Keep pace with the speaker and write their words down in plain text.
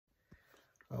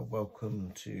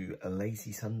Welcome to a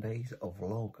Lazy Sundays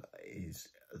vlog. It is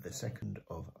the 2nd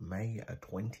of May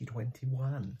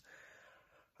 2021.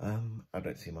 I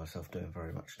don't see myself doing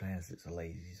very much today as it's a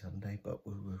lazy Sunday, but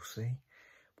we will see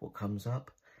what comes up.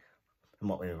 It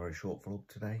might be a very short vlog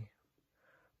today,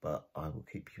 but I will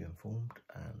keep you informed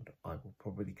and I will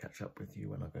probably catch up with you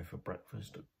when I go for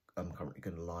breakfast. I'm currently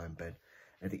going to lie in bed,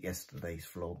 edit yesterday's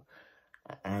vlog,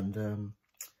 and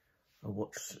I'll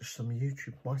watch some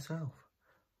YouTube myself.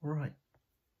 Right,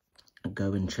 I'll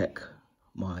go and check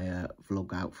my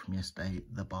vlog out from yesterday,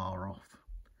 the bar off.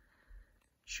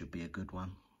 Should be a good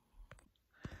one.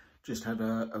 Just had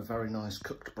a very nice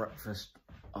cooked breakfast.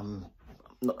 I'm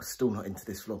still not into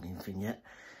this vlogging thing yet.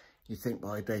 You'd think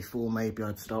by day 4 maybe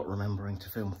I'd start remembering to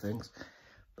film things.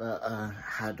 But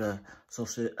had a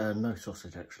sausage, no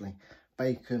sausage actually,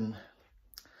 bacon,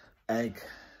 egg,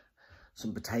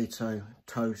 some potato,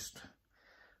 toast,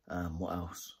 what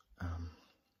else?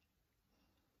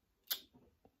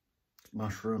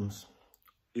 Mushrooms,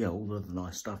 yeah, all of the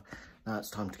nice stuff. Now it's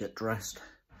time to get dressed.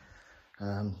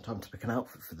 Time to pick an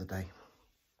outfit for the day.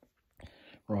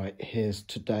 Right, here's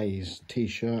today's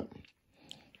t-shirt.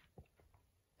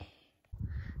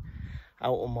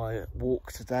 Out on my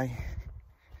walk today.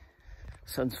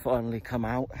 Sun's finally come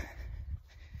out,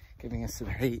 giving us some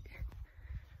heat.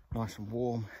 Nice and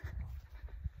warm.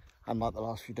 Unlike the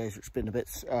last few days, it's been a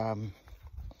bit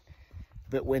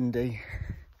windy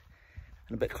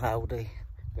and a bit cloudy.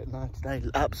 But no, today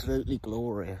absolutely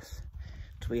glorious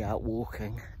to be out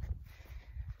walking.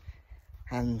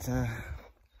 And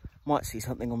might see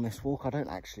something on this walk, I don't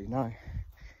actually know.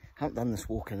 Haven't done this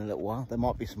walk in a little while. There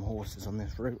might be some horses on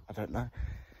this route, I don't know.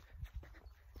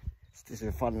 This is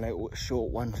a fun little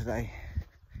short one today.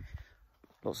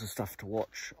 Lots of stuff to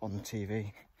watch on the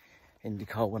TV.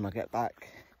 IndyCar when I get back,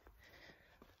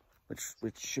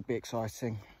 which should be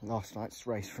exciting. Last night's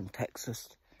race from Texas,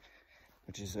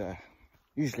 which is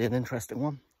usually an interesting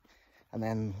one. And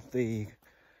then the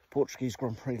Portuguese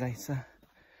Grand Prix later.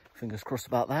 Fingers crossed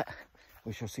about that.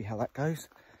 We shall see how that goes.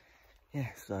 Yeah,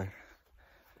 so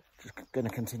just going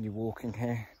to continue walking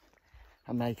here.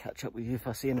 I may catch up with you if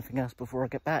I see anything else before I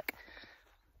get back.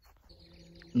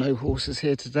 No horses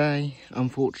here today,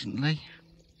 unfortunately.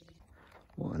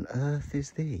 What on earth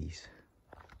is these?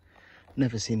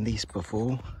 Never seen these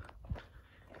before.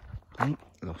 Oh,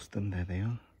 lost them, there they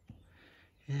are.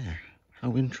 Yeah,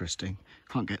 how interesting.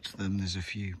 Can't get to them, there's a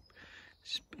few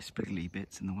spiggly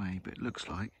bits in the way, but it looks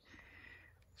like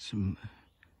some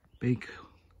big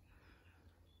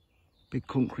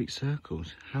concrete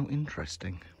circles. How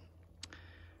interesting.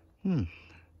 Don't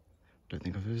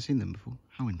think I've ever seen them before.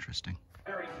 How interesting.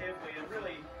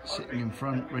 Sitting in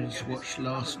front, ready to watch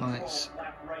last night's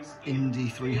Indy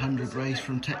 300 race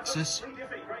from Texas.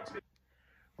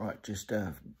 Right, just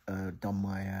done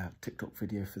my TikTok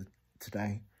video for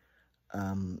today.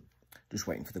 Just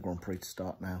waiting for the Grand Prix to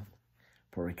start now.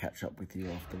 Probably catch up with you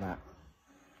after that.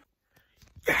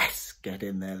 Yes! Get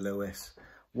in there, Lewis.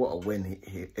 What a win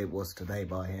it was today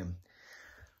by him.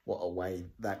 What a way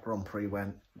that Grand Prix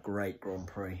went. Great Grand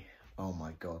Prix. Oh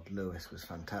my God, Lewis was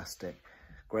fantastic.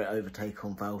 Great overtake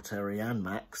on Valtteri and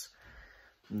Max.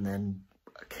 And then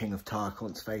a king of tyre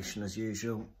conservation as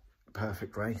usual.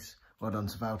 Perfect race. Well done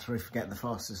to Valtteri for getting the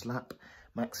fastest lap.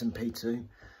 Max in P2.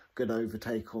 Good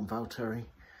overtake on Valtteri.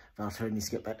 Valtteri needs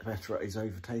to get better at his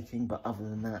overtaking, but other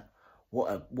than that,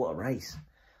 what a race.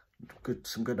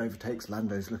 Some good overtakes.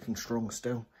 Lando's looking strong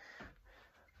still.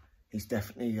 He's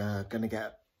definitely going to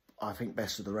get, I think,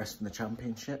 best of the rest in the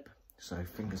championship. So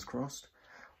fingers crossed.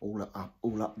 All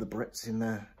up the Brits in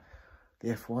the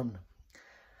F1.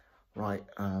 Right,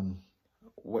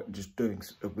 we're just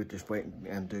waiting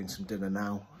and doing some dinner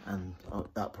now, and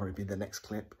that'll probably be the next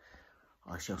clip.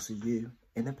 I shall see you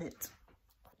in a bit.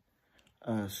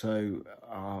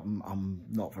 I'm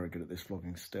not very good at this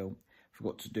vlogging still.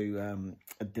 Forgot to do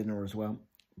a dinner as well,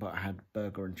 but I had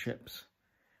burger and chips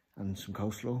and some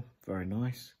coleslaw. Very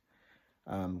nice.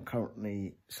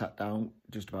 Currently sat down,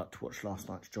 just about to watch last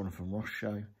night's Jonathan Ross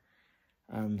show,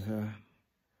 and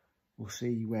we'll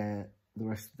see where the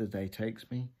rest of the day takes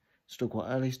me. Still quite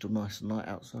early, still nice and light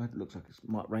outside. Looks like it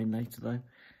might rain later though.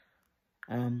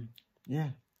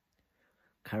 Yeah,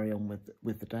 carry on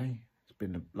with the day. It's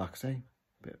been, like I say,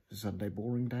 a bit of a Sunday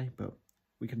boring day, but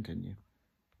we continue.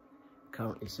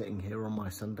 Currently sitting here on my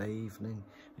Sunday evening,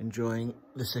 enjoying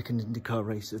the second IndyCar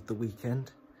race of the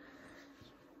weekend.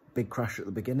 Big crash at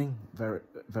the beginning,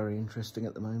 very interesting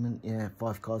at the moment. Yeah,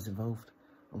 5 cars involved.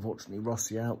 Unfortunately,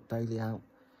 Rossi out, Daly out.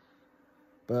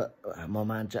 But my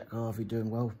man Jack Harvey doing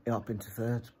well, up into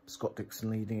 3rd. Scott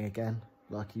Dixon leading again,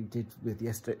 like he did with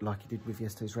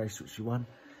yesterday's race, which he won.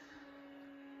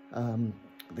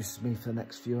 This is me for the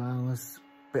next few hours.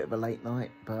 Bit of a late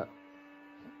night, but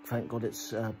thank God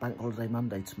it's Bank Holiday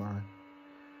Monday tomorrow.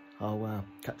 I'll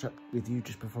catch up with you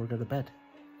just before I go to bed.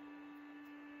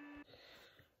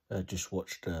 Just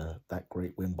watched that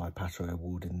great win by Pato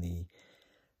O'Ward in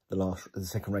the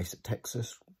second race at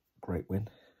Texas. Great win.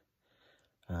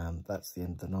 That's the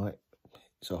end of the night.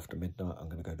 It's after midnight. I'm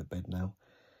going to go to bed now.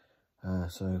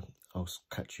 So I'll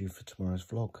catch you for tomorrow's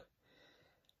vlog.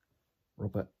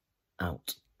 Robert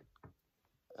out.